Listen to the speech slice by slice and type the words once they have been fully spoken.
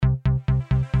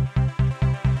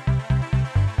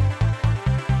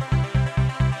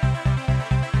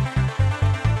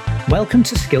Welcome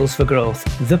to Skills for Growth,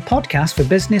 the podcast for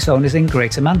business owners in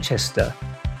Greater Manchester.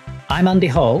 I'm Andy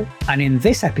Hall, and in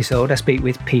this episode I speak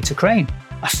with Peter Crane,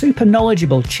 a super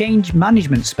knowledgeable change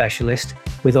management specialist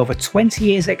with over 20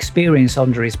 years experience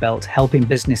under his belt helping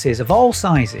businesses of all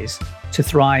sizes to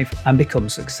thrive and become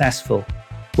successful.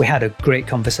 We had a great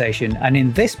conversation, and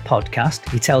in this podcast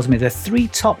he tells me the 3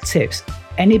 top tips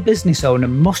any business owner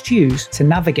must use to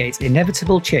navigate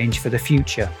inevitable change for the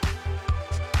future.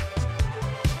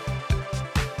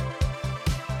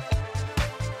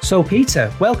 So Peter,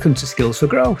 welcome to Skills for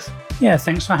Growth. Yeah,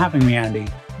 thanks for having me, Andy.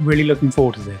 Really looking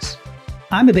forward to this.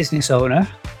 I'm a business owner.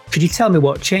 Could you tell me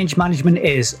what change management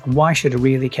is and why should I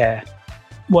really care?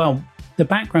 Well, the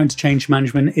background to change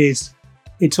management is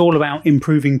it's all about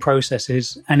improving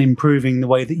processes and improving the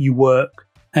way that you work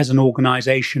as an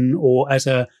organization or as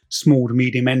a small to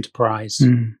medium enterprise.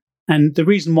 And the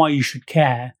reason why you should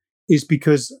care is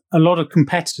because a lot of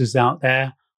competitors out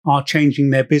there are changing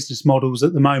their business models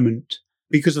at the moment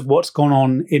because of what's gone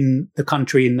on in the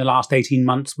country in the last 18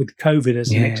 months with COVID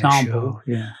as an example.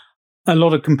 Sure, A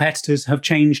lot of competitors have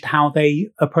changed how they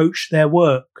approach their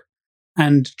work.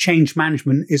 And change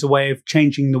management is a way of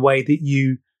changing the way that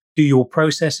you do your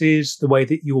processes, the way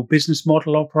that your business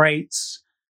model operates.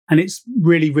 And it's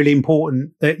really, really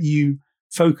important that you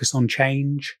focus on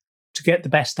change to get the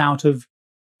best out of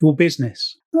your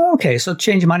business. Okay, so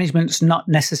change management's not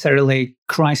necessarily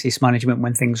crisis management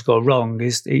when things go wrong.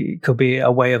 It could be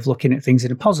a way of looking at things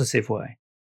in a positive way.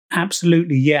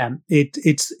 Absolutely, yeah.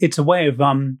 It's a way of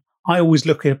I always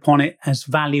look upon it as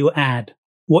value add.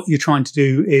 What you're trying to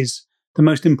do is the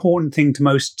most important thing to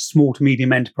most small to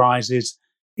medium enterprises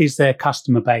is their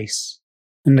customer base,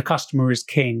 and the customer is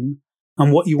king.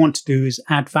 And what you want to do is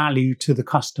add value to the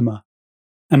customer,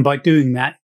 and by doing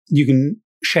that, you can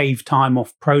shave time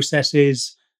off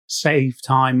processes, save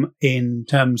time in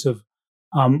terms of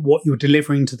what you're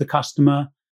delivering to the customer,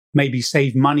 maybe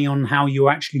save money on how you're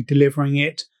actually delivering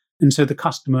it. And so the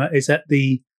customer is at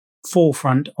the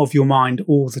forefront of your mind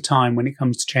all the time when it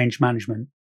comes to change management.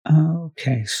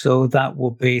 Okay, so that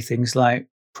will be things like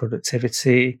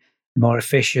productivity, more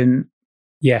efficient,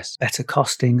 yes, better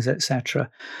costings, etc.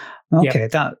 Okay,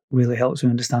 That really helps me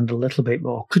understand a little bit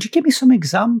more. Could you give me some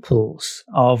examples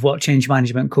of what change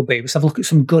management could be? Let's have a look at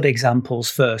some good examples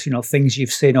first, things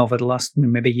you've seen over the last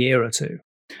maybe year or two.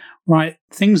 Right.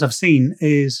 Things I've seen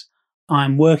is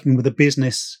I'm working with a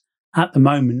business at the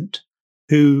moment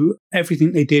who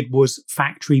everything they did was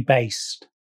factory based.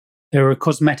 They're a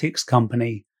cosmetics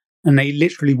company and they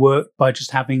literally worked by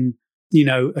just having,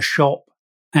 a shop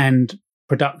and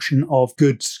production of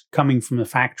goods coming from the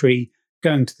factory,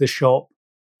 going to the shop,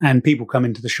 and people come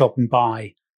into the shop and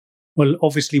buy. Well,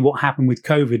 obviously what happened with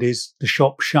COVID is the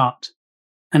shop shut,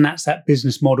 and that's that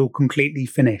business model completely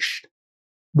finished.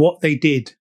 What they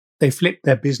did, they flipped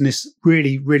their business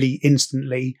really, really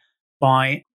instantly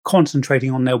by concentrating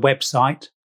on their website,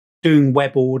 doing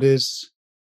web orders,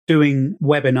 doing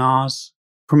webinars,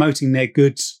 promoting their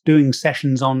goods, doing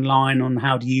sessions online on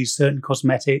how to use certain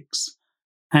cosmetics,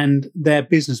 and their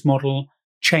business model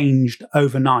changed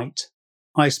overnight.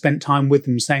 I spent time with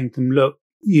them saying to them, look,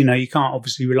 you can't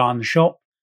obviously rely on the shop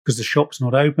because the shop's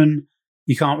not open.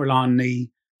 You can't rely on the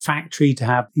factory to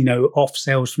have, off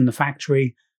sales from the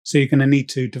factory. So you're going to need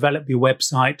to develop your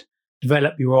website,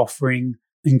 develop your offering,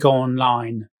 and go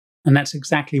online. And that's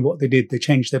exactly what they did. They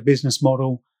changed their business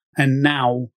model. And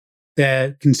now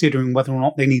they're considering whether or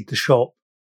not they need the shop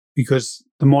because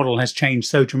the model has changed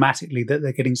so dramatically that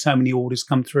they're getting so many orders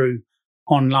come through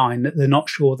online that they're not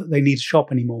sure that they need a shop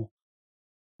anymore.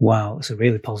 Wow, it's a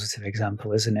really positive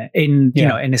example, isn't it? In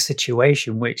a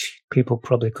situation which people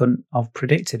probably couldn't have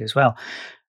predicted as well.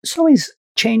 So is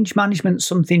change management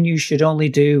something you should only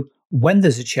do when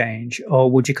there's a change, or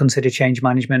would you consider change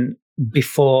management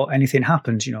before anything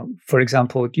happens? For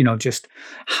example, just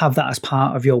have that as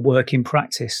part of your working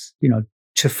practice,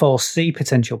 to foresee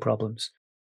potential problems.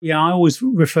 Yeah, I always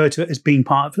refer to it as being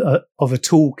part of a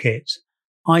toolkit.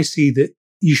 I see that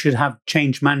you should have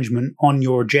change management on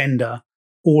your agenda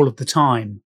all of the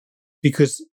time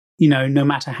because, no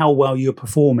matter how well you're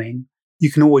performing,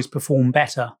 you can always perform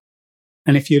better.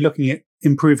 And if you're looking at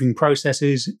improving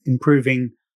processes,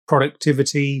 improving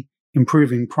productivity,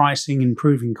 improving pricing,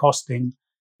 improving costing,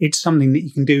 it's something that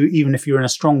you can do even if you're in a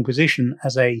strong position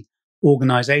as a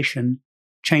organization.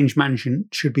 Change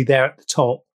management should be there at the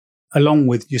top, along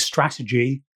with your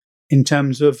strategy in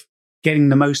terms of getting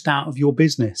the most out of your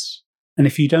business. And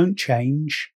if you don't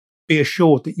change, be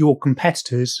assured that your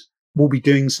competitors will be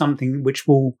doing something which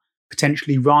will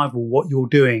potentially rival what you're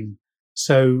doing.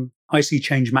 So I see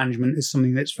change management as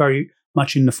something that's very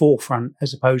much in the forefront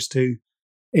as opposed to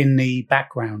in the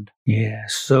background. Yeah.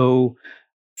 So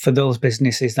for those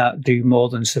businesses that do more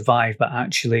than survive, but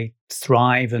actually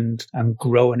thrive and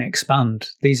grow and expand,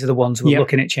 these are the ones who are Yep.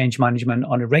 looking at change management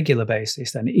on a regular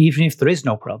basis, then, even if there is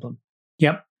no problem.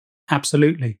 Yep,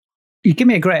 absolutely. You give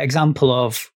me a great example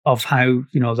of how,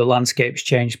 the landscape's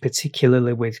changed,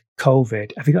 particularly with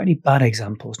COVID. Have you got any bad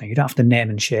examples? Now, you don't have to name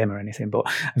and shame or anything, but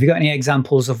have you got any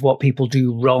examples of what people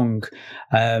do wrong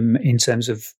in terms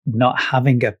of not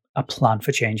having a plan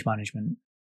for change management?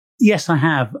 Yes, I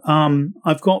have.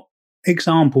 I've got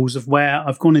examples of where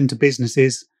I've gone into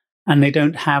businesses and they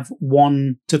don't have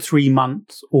 1 to 3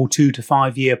 month or 2 to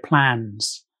 5 year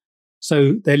plans.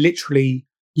 So they're literally,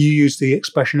 you used the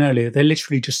expression earlier, they're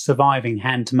literally just surviving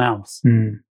hand to mouth,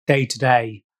 day to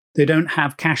day. They don't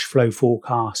have cash flow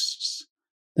forecasts.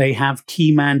 They have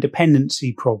key man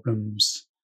dependency problems.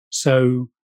 So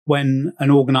when an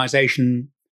organization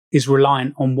is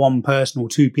reliant on one person or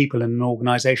two people in an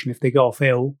organization, if they go off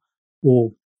ill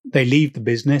or they leave the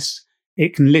business,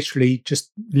 it can literally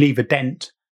just leave a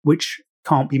dent, which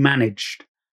can't be managed.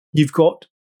 You've got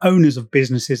owners of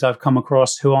businesses I've come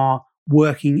across who are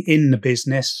working in the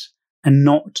business and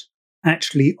not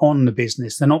actually on the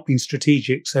business. They're not being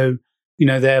strategic. So,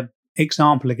 their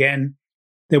example again,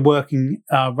 they're working,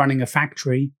 running a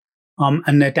factory,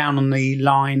 and they're down on the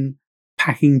line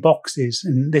packing boxes.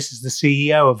 And this is the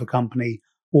CEO of a company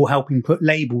or helping put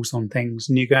labels on things.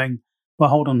 And you're going, well,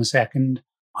 hold on a second.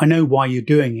 I know why you're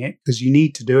doing it, because you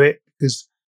need to do it because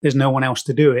there's no one else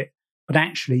to do it. But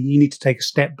actually, you need to take a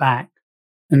step back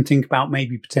and think about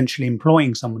maybe potentially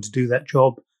employing someone to do that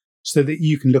job so that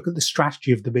you can look at the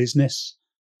strategy of the business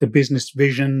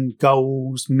vision,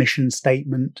 goals, mission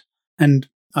statement. And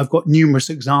I've got numerous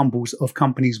examples of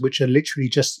companies which are literally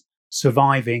just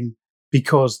surviving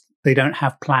because they don't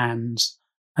have plans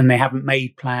and they haven't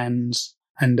made plans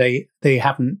and they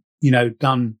haven't,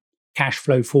 done cash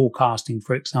flow forecasting,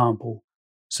 for example.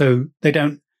 So they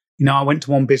don't, I went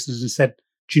to one business and said,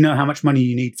 do you know how much money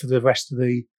you need for the rest of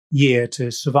the year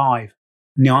to survive?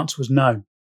 And the answer was no.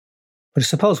 But I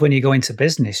suppose when you go into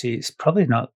business, it's probably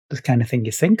not the kind of thing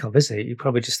you think of, is it? You're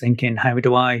probably just thinking, how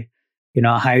do I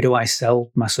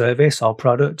sell my service or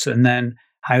product? And then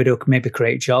how do I maybe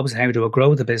create jobs? How do I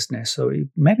grow the business? So it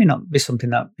maybe not be something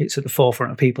that it's at the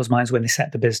forefront of people's minds when they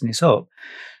set the business up.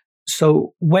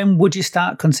 So when would you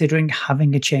start considering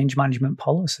having a change management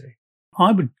policy?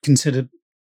 I would consider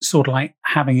sort of like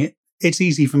having it. It's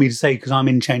easy for me to say because I'm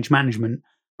in change management,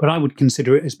 but I would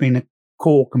consider it as being a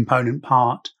core component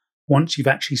part. Once you've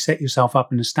actually set yourself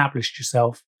up and established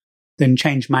yourself, then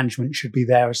change management should be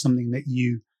there as something that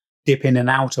you dip in and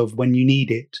out of when you need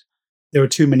it. There are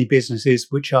too many businesses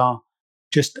which are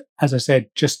just, as I said,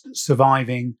 just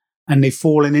surviving, and they've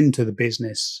fallen into the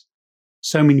business.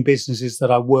 So many businesses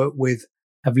that I work with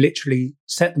have literally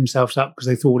set themselves up because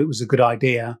they thought it was a good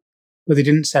idea, but they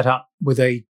didn't set up with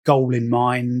a goal in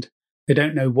mind. They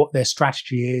don't know what their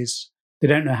strategy is. They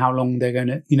don't know how long they're going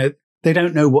to, they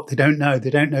don't know what they don't know. They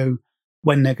don't know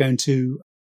when they're going to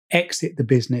exit the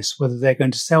business, whether they're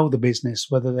going to sell the business,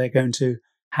 whether they're going to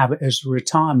have it as a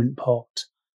retirement pot.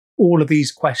 All of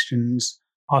these questions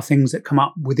are things that come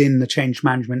up within the change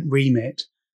management remit.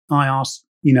 I ask,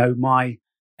 my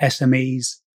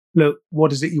SMEs, look,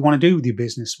 what is it you want to do with your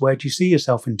business? Where do you see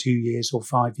yourself in 2 years or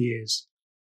 5 years?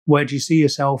 Where do you see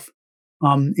yourself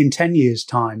in 10 years'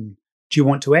 time? Do you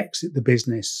want to exit the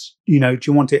business? Do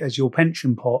you want it as your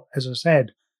pension pot, as I said?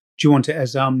 Do you want it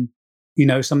as,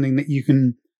 something that you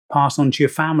can pass on to your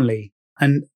family?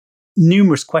 And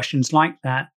numerous questions like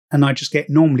that. And I just get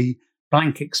normally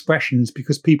blank expressions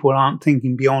because people aren't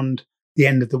thinking beyond the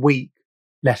end of the week,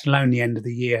 let alone the end of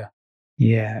the year.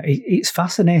 Yeah, it's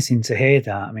fascinating to hear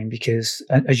that. I mean, because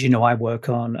as you know, I work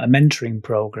on a mentoring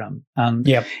program, and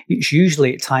it's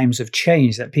usually at times of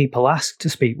change that people ask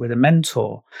to speak with a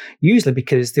mentor, usually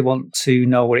because they want to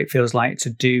know what it feels like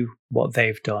to do what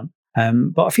they've done.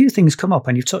 But a few things come up,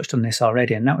 and you've touched on this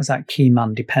already, and that was that key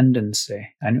man dependency.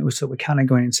 And it was, so we're kind of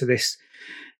going into this,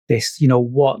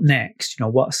 what next?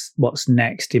 What's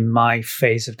next in my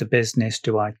phase of the business?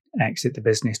 Do I exit the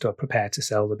business? Do I prepare to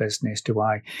sell the business? Do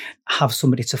I have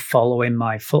somebody to follow in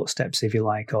my footsteps, if you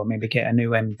like, or maybe get a new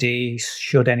MD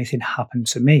should anything happen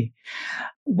to me?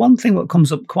 One thing that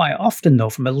comes up quite often, though,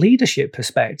 from a leadership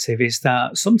perspective, is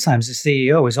that sometimes the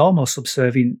CEO is almost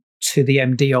subservient to the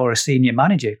MD or a senior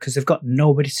manager because they've got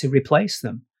nobody to replace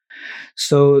them.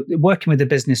 So working with the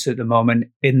business at the moment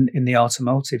in the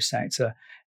automotive sector,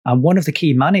 and one of the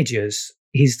key managers,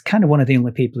 he's kind of one of the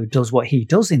only people who does what he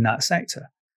does in that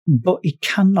sector, but he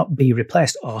cannot be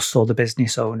replaced, or so the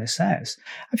business owner says.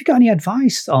 Have you got any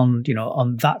advice on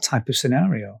that type of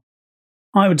scenario?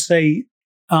 I would say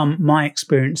My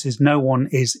experience is no one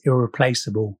is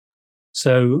irreplaceable.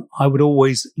 So I would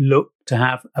always look to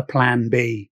have a plan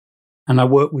B. And I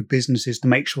work with businesses to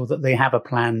make sure that they have a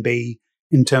plan B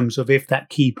in terms of if that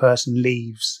key person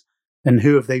leaves, then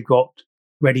who have they got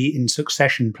ready in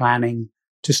succession planning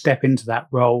to step into that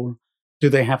role? Do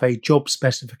they have a job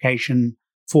specification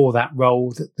for that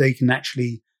role that they can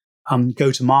actually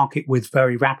go to market with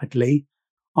very rapidly?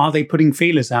 Are they putting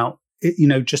feelers out,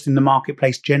 just in the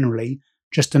marketplace generally,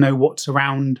 just to know what's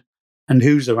around and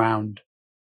who's around?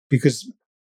 Because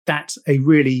that's a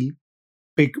really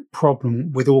big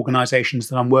problem with organizations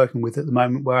that I'm working with at the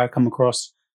moment, where I come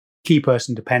across key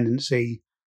person dependency,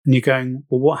 and you're going,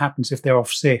 well, what happens if they're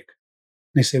off sick?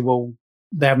 And they say, well,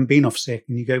 they haven't been off sick.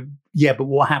 And you go, yeah, but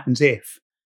what happens if?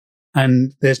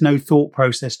 And there's no thought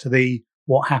process to the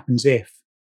what happens if.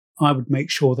 I would make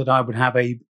sure that I would have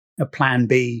a plan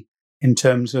B in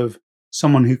terms of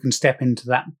someone who can step into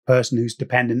that person who's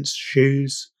dependent's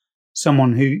shoes,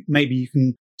 someone who maybe you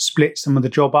can split some of the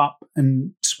job up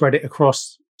and spread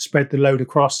the load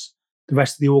across the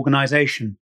rest of the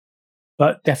organization,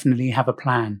 but definitely have a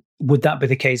plan. Would that be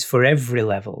the case for every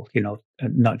level,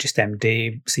 not just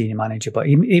MD, senior manager, but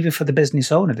even for the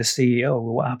business owner, the CEO?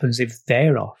 What happens if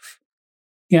they're off?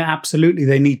 Yeah, absolutely.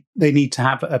 They need to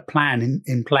have a plan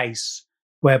in place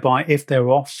whereby if they're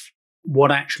off,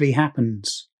 what actually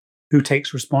happens? Who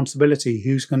takes responsibility?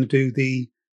 Who's going to do the,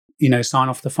 sign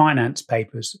off the finance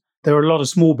papers? There are a lot of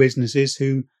small businesses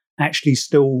who actually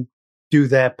still do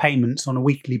their payments on a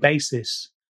weekly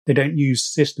basis. They don't use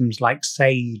systems like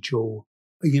Sage or,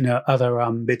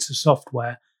 other bits of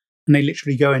software. And they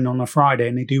literally go in on a Friday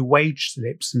and they do wage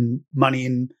slips and money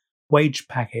in wage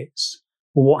packets.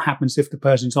 Well, what happens if the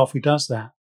person's off who does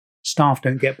that? Staff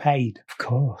don't get paid. Of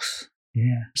course.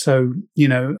 Yeah. So,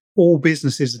 all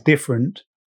businesses are different,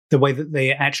 the way that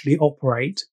they actually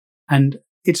operate. And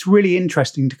it's really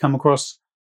interesting to come across,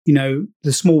 the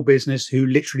small business who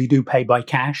literally do pay by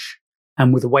cash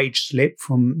and with a wage slip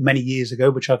from many years ago,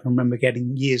 which I can remember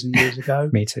getting years and years ago.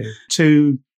 Me too.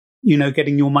 To,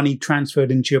 getting your money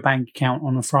transferred into your bank account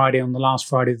on a Friday, on the last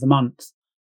Friday of the month.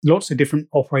 Lots of different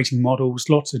operating models,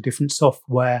 lots of different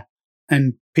software.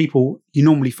 And people, you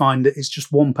normally find that it's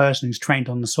just one person who's trained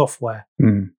on the software.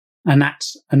 Mm. And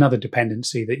that's another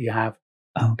dependency that you have.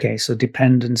 Okay, so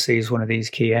dependency is one of these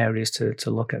key areas to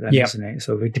look at then, Yep. isn't it?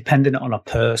 So we're dependent on a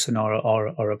person or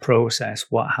a process.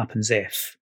 What happens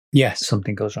if Yes.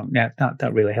 something goes wrong? Yeah,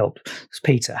 that really helped. So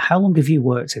Peter, how long have you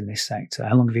worked in this sector?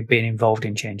 How long have you been involved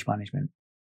in change management?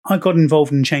 I got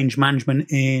involved in change management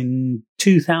in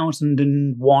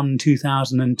 2001,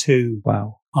 2002.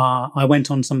 Wow. I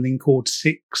went on something called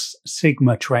Six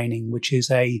Sigma training, which is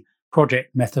a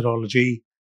project methodology.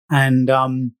 And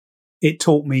it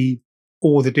taught me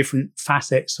all the different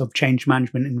facets of change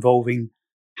management involving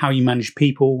how you manage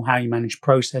people, how you manage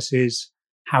processes,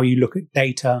 how you look at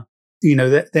data.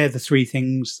 They're the three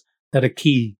things that are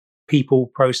key: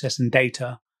 people, process, and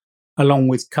data, along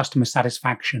with customer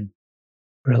satisfaction.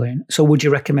 Brilliant. So would you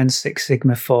recommend Six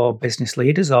Sigma for business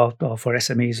leaders or for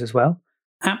SMEs as well?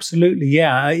 Absolutely,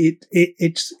 yeah.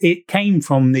 It came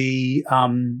from the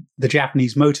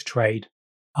Japanese motor trade,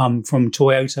 from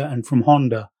Toyota and from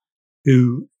Honda,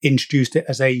 who introduced it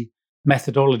as a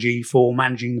methodology for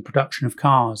managing the production of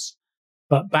cars.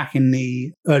 But back in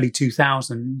the early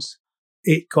 2000s,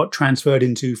 it got transferred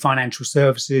into financial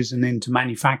services and into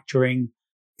manufacturing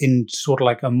in sort of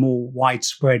like a more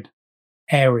widespread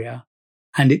area.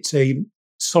 And it's a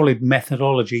solid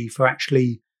methodology for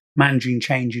actually managing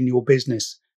change in your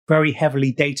business, very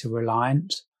heavily data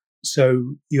reliant.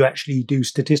 So you actually do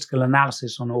statistical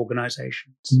analysis on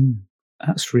organizations.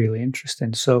 That's really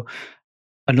interesting. So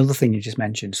another thing you just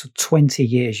mentioned, so 20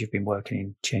 years you've been working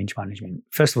in change management.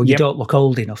 First of all, you don't look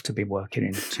old enough to be working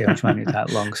in change management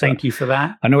that long. So Thank you for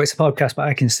that. I know it's a podcast, but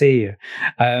I can see you.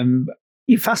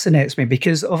 It fascinates me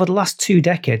because over the last 2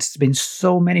 decades, there's been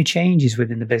so many changes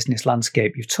within the business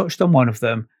landscape. You've touched on one of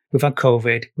them. We've had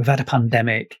COVID. We've had a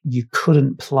pandemic. You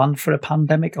couldn't plan for a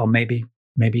pandemic, or maybe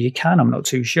you can. I'm not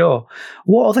too sure.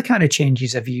 What other kind of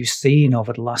changes have you seen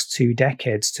over the last 2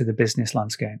 decades to the business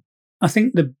landscape? I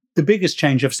think the biggest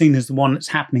change I've seen is the one that's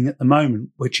happening at the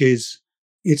moment, which is,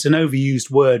 it's an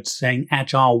overused word saying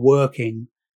agile working,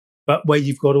 but where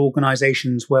you've got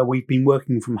organizations where we've been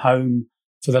working from home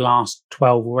for the last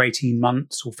 12 or 18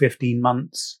 months or 15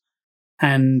 months.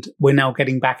 And we're now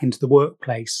getting back into the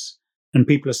workplace. And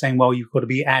people are saying, well, you've got to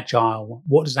be agile.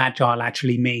 What does agile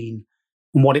actually mean?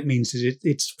 And what it means is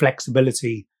it's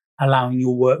flexibility, allowing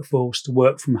your workforce to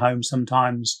work from home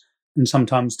sometimes and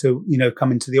sometimes to,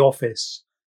 come into the office.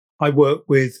 I work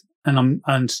with, and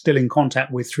I'm still in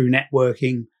contact with through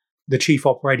networking, the chief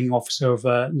operating officer of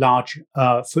a large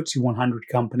FTSE 100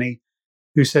 company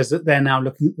who says that they're now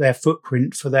looking at their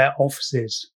footprint for their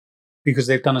offices because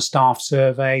they've done a staff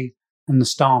survey and the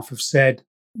staff have said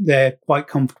they're quite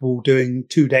comfortable doing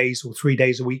 2 days or 3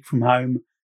 days a week from home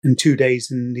and 2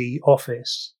 days in the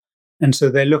office. And so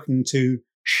they're looking to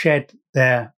shed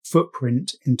their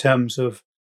footprint in terms of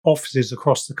offices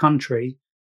across the country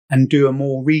and do a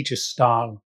more Regis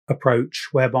style approach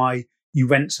whereby you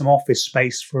rent some office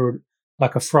space for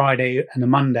like a Friday and a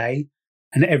Monday,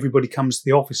 and everybody comes to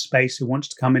the office space who wants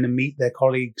to come in and meet their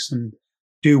colleagues and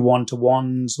do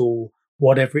one-to-ones or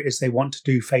whatever it is they want to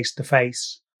do face to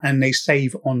face. And they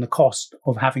save on the cost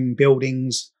of having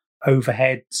buildings,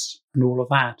 overheads, and all of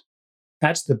that.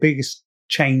 That's the biggest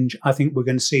change I think we're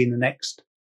going to see in the next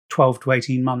 12 to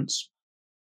 18 months.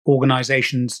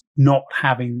 Organizations not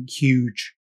having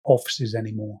huge offices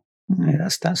anymore. Yeah,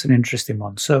 that's an interesting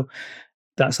one. So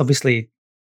that's obviously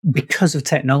because of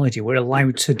technology, we're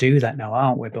allowed to do that now,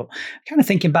 aren't we? But kind of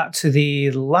thinking back to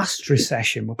the last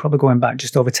recession, we're probably going back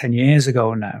just over 10 years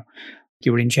ago now.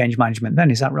 You were in change management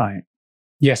then, is that right?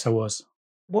 Yes, I was.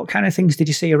 What kind of things did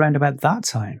you see around about that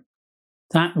time?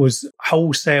 That was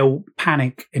wholesale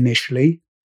panic initially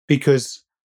because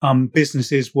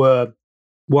businesses were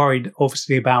worried,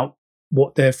 obviously, about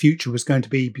what their future was going to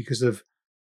be because of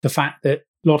the fact that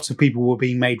lots of people were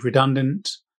being made redundant.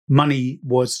 Money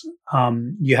was,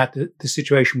 you had the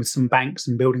situation with some banks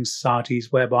and building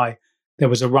societies whereby there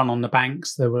was a run on the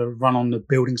banks, there were a run on the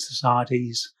building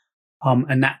societies,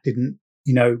 and that didn't,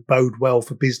 bode well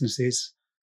for businesses.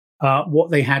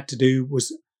 What they had to do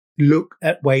was look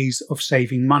at ways of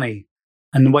saving money.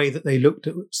 And the way that they looked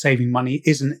at saving money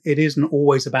isn't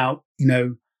always about,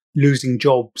 losing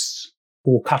jobs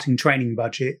or cutting training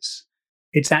budgets.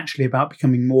 It's actually about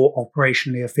becoming more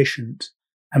operationally efficient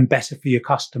and better for your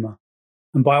customer.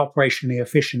 And by operationally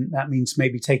efficient, that means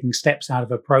maybe taking steps out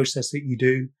of a process that you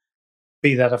do,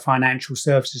 be that a financial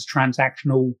services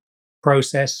transactional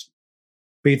process,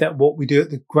 be that what we do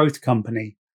at the growth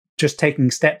company, just taking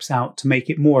steps out to make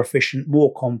it more efficient,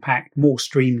 more compact, more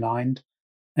streamlined.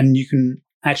 And you can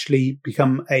actually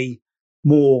become a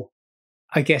more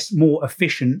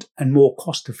efficient and more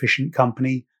cost efficient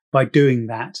company by doing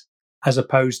that, as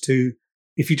opposed to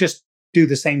if you just do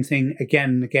the same thing again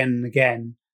and again and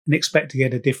again and expect to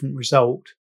get a different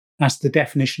result. That's the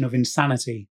definition of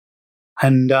insanity.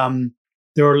 And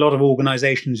there are a lot of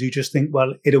organizations who just think,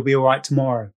 well, it'll be all right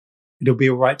tomorrow. It'll be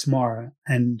all right tomorrow.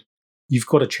 And you've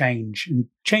got to change. And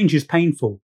change is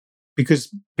painful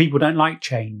because people don't like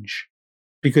change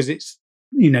because it's,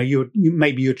 you're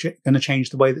going to change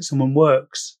the way that someone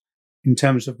works in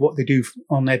terms of what they do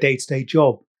on their day-to-day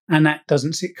job. And that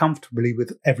doesn't sit comfortably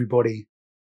with everybody.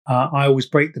 I always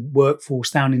break the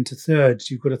workforce down into thirds.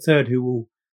 You've got a third who will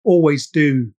always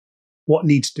do what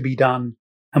needs to be done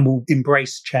and will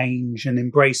embrace change and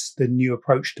embrace the new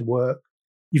approach to work.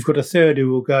 You've got a third who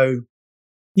will go,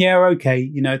 yeah,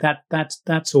 okay,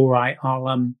 that's all right.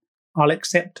 I'll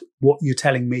accept what you're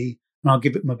telling me and I'll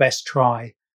give it my best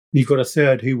try. You've got a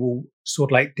third who will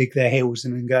sort of like dig their heels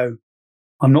in and go,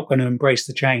 I'm not going to embrace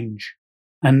the change.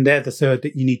 And they're the third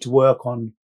that you need to work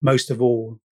on most of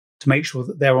all to make sure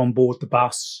that they're on board the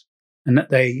bus and that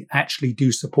they actually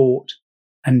do support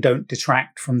and don't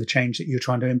detract from the change that you're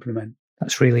trying to implement.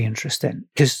 That's really interesting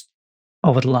because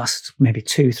over the last maybe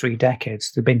 2-3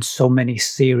 decades, there have been so many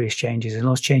serious changes and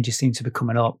those changes seem to be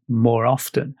coming up more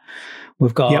often.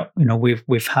 We've got,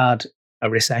 we've had a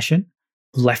recession,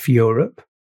 left Europe,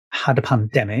 had a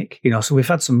pandemic, so we've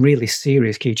had some really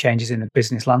serious key changes in the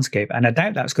business landscape. And I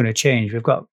doubt that's going to change. We've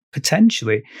got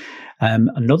potentially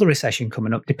another recession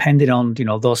coming up, depending on,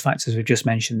 those factors we've just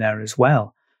mentioned there as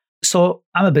well. So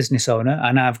I'm a business owner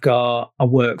and I've got a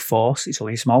workforce. It's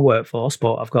only a small workforce,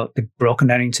 but I've got it broken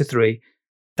down into 3.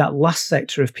 That last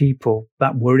sector of people,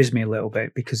 that worries me a little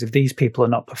bit because if these people are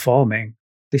not performing,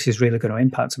 this is really going to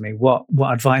impact me. What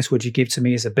advice would you give to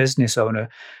me as a business owner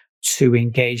to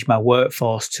engage my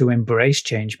workforce to embrace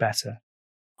change better?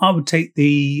 I would take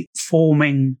the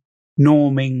forming,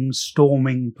 norming,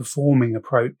 storming, performing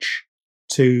approach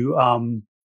to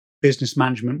business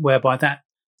management, whereby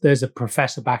there's a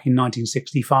professor back in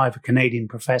 1965, a Canadian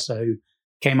professor who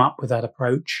came up with that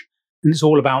approach. And it's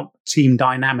all about team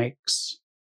dynamics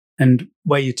and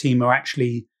where your team are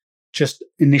actually just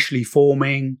initially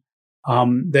forming,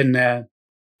 then they're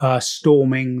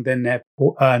storming, then they're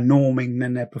norming,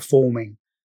 then they're performing.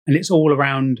 And it's all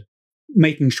around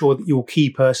making sure that your key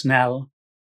personnel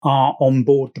are on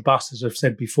board the bus, as I've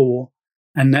said before,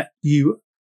 and that you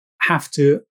have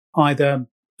to either,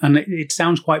 and it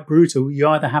sounds quite brutal, you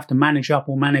either have to manage up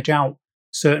or manage out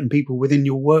certain people within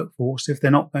your workforce if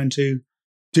they're not going to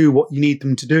do what you need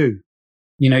them to do.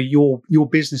 Your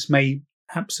business may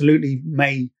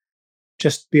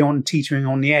just be teetering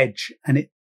on the edge, and it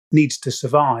needs to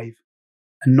survive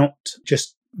and not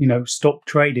just, stop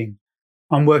trading.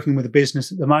 I'm working with a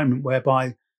business at the moment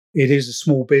whereby it is a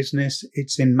small business.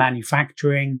 It's in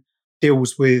manufacturing,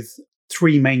 deals with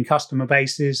 3 main customer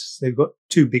bases. They've got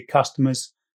 2 big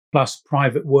customers plus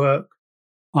private work.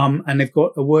 And they've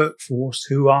got a workforce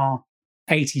who are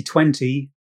 80-20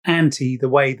 anti the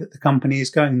way that the company is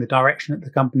going, the direction that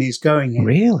the company is going in.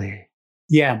 Really?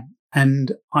 Yeah.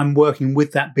 And I'm working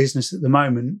with that business at the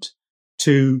moment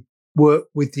to work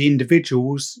with the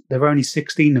individuals. There are only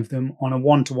 16 of them on a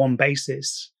one-to-one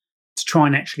basis to try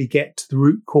and actually get to the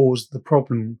root cause of the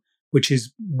problem, which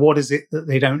is, what is it that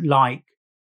they don't like?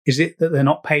 Is it that they're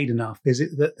not paid enough? Is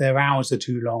it that their hours are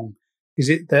too long? Is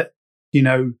it that,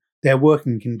 their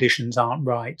working conditions aren't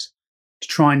right? To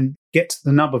try and get to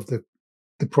the nub of the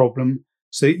problem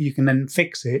so that you can then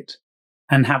fix it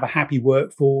and have a happy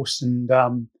workforce. And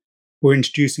we're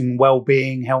introducing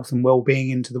well-being, health and well-being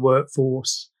into the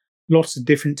workforce. Lots of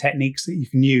different techniques that you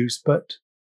can use, but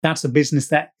that's a business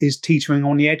that is teetering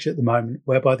on the edge at the moment,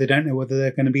 whereby they don't know whether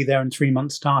they're going to be there in 3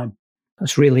 months' time.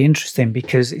 That's really interesting,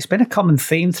 because it's been a common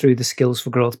theme through the Skills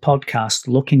for Growth podcast,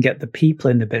 looking at the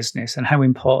people in the business and how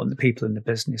important the people in the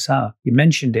business are. You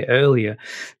mentioned it earlier,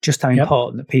 just how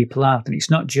important the people are. And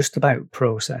it's not just about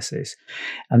processes.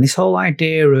 And this whole but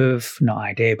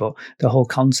the whole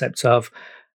concept of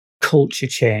culture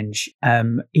change,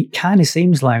 it kind of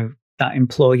seems like that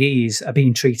employees are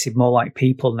being treated more like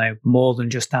people now, more than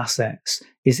just assets.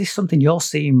 Is this something you're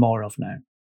seeing more of now?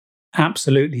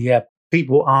 Absolutely, yeah.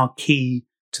 People are key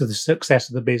to the success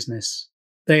of the business.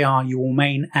 They are your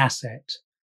main asset.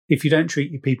 If you don't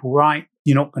treat your people right,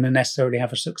 you're not going to necessarily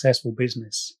have a successful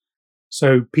business.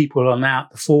 So people are now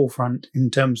at the forefront in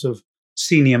terms of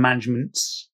senior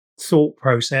management's thought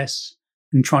process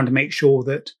and trying to make sure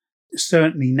that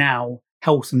certainly now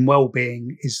health and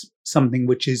well-being is something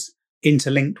which is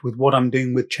interlinked with what I'm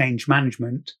doing with change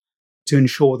management to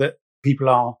ensure that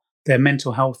their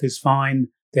mental health is fine,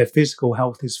 their physical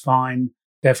health is fine,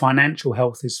 their financial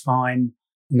health is fine,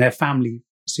 and their family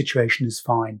situation is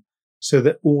fine. So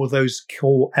that all those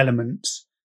core elements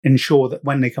ensure that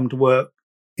when they come to work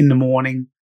in the morning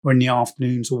or in the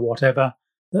afternoons or whatever,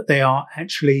 that they are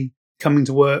actually coming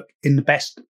to work in the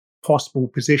best possible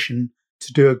position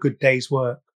to do a good day's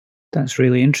work. That's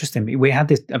really interesting. We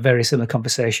had a very similar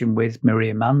conversation with Marie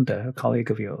Amanda, a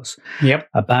colleague of yours,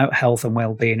 about health and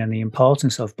well-being and the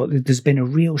importance of. But there's been a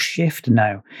real shift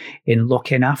now in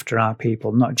looking after our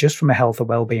people, not just from a health and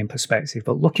well-being perspective,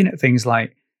 but looking at things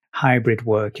like hybrid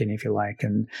working, if you like,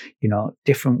 and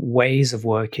different ways of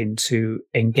working to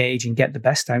engage and get the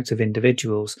best out of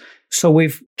individuals. So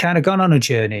we've kind of gone on a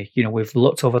journey. We've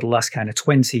looked over the last kind of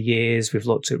 20 years. We've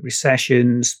looked at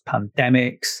recessions,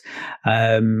 pandemics.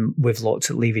 We've looked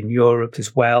at leaving Europe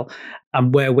as well,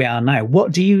 and where we are now.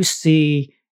 What do you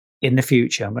see in the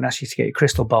future? I'm going to ask you to get your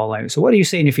crystal ball out. So what do you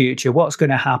see in the future? What's going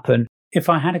to happen? If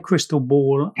I had a crystal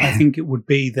ball, I think it would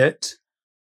be that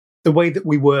the way that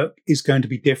we work is going to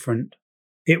be different.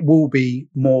 It will be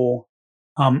more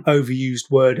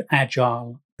overused word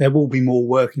agile. There will be more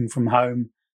working from home.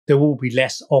 There will be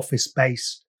less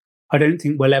office-based. I don't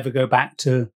think we'll ever go back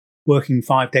to working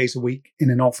 5 days a week in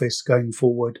an office going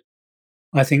forward.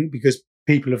 I think because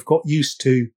people have got used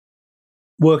to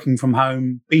working from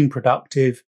home, being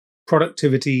productive.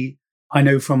 Productivity, I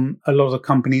know from a lot of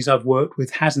companies I've worked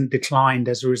with, hasn't declined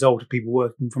as a result of people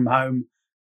working from home.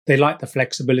 They like the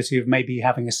flexibility of maybe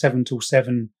having a 7 till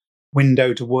 7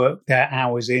 window to work their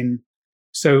hours in.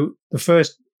 So the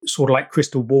first sort of like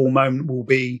crystal ball moment will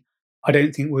be, I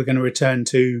don't think we're going to return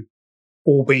to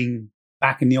all being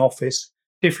back in the office.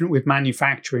 Different with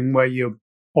manufacturing, where you're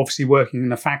obviously working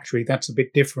in a factory. That's a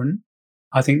bit different.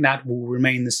 I think that will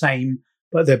remain the same,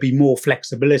 but there'll be more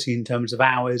flexibility in terms of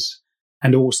hours,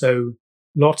 and also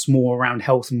lots more around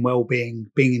health and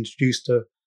well-being being introduced to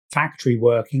factory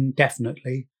working,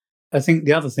 definitely. I think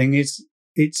the other thing is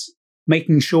it's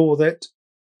making sure that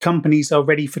companies are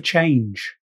ready for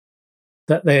change,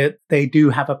 that they do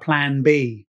have a plan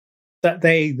B, that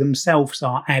they themselves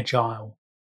are agile,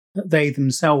 that they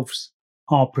themselves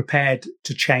are prepared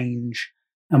to change.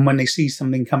 And when they see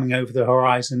something coming over the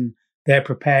horizon, they're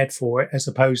prepared for it, as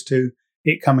opposed to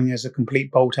it coming as a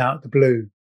complete bolt out of the blue.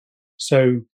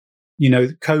 So,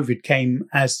 COVID came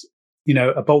as,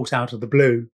 a bolt out of the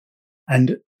blue,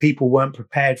 and people weren't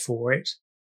prepared for it.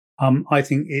 I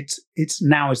think it's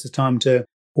now is the time to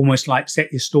almost like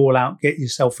set your stall out, get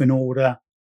yourself in order,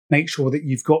 Make sure that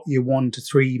you've got your 1 to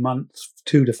 3 month,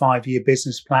 2 to 5 year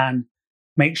business plan.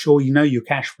 Make sure you know your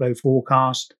cash flow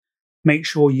forecast. Make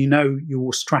sure you know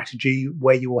your strategy,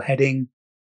 where you're heading.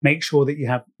 Make sure that you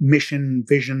have mission,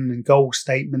 vision, and goal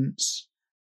statements.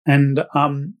 And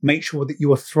make sure that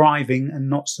you are thriving and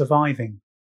not surviving.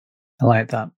 I like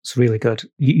that. It's really good.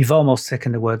 You've almost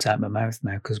taken the words out of my mouth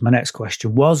now, because my next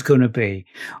question was going to be,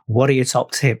 what are your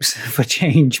top tips for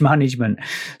change management?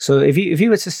 So if you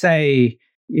were to say,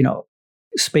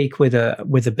 speak with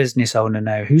a business owner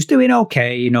now who's doing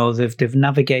okay, they've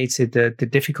navigated the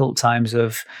difficult times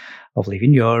of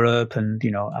leaving Europe and,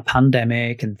 a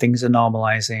pandemic, and things are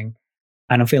normalizing,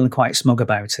 and I'm feeling quite smug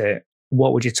about it.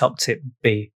 What would your top tip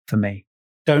be for me?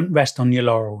 Don't rest on your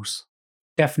laurels.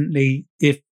 Definitely,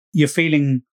 if you're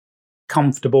feeling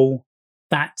comfortable,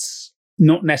 that's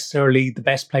not necessarily the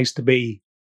best place to be.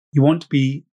 You want to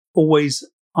be always,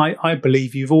 I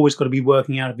believe you've always got to be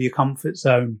working out of your comfort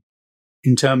zone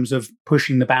in terms of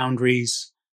pushing the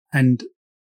boundaries and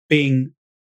being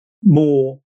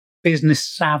more business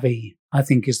savvy, I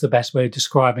think is the best way of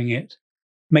describing it.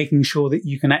 Making sure that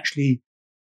you can actually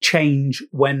change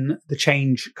when the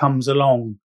change comes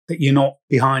along, that you're not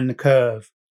behind the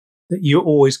curve, that you've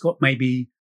always got maybe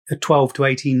a 12 to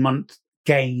 18 month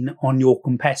gain on your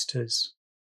competitors.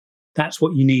 That's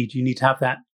what you need. You need to have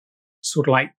that sort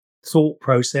of like thought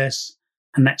process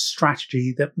and that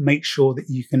strategy that makes sure that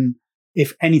you can,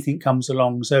 if anything comes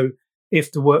along. So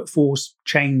if the workforce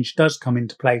change does come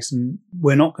into place and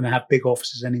we're not going to have big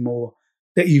offices anymore,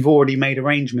 that you've already made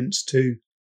arrangements to,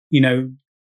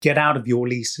 get out of your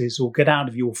leases or get out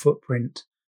of your footprint,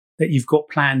 that you've got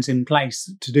plans in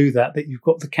place to do that you've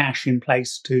got the cash in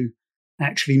place to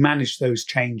actually manage those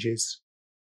changes,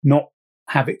 not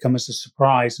have it come as a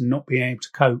surprise and not being able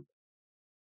to cope.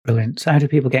 Brilliant. So how do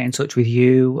people get in touch with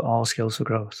you or Skills for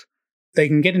Growth? They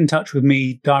can get in touch with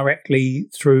me directly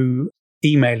through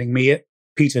emailing me at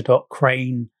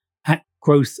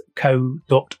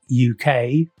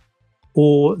peter.crane@growthco.uk,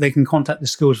 or they can contact the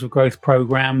Skills for Growth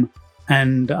programme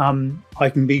and I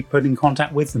can be put in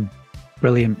contact with them.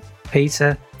 Brilliant.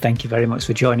 Peter, thank you very much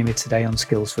for joining me today on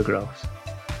Skills for Growth.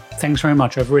 Thanks very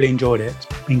much. I've really enjoyed it. It's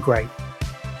been great.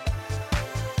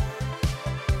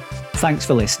 Thanks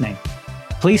for listening.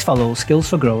 Please follow Skills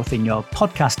for Growth in your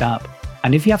podcast app,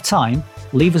 and if you have time,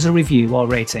 leave us a review or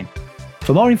rating.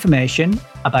 For more information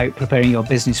about preparing your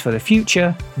business for the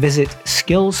future, visit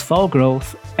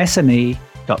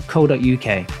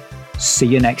skillsforgrowthsme.co.uk. See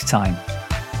you next time.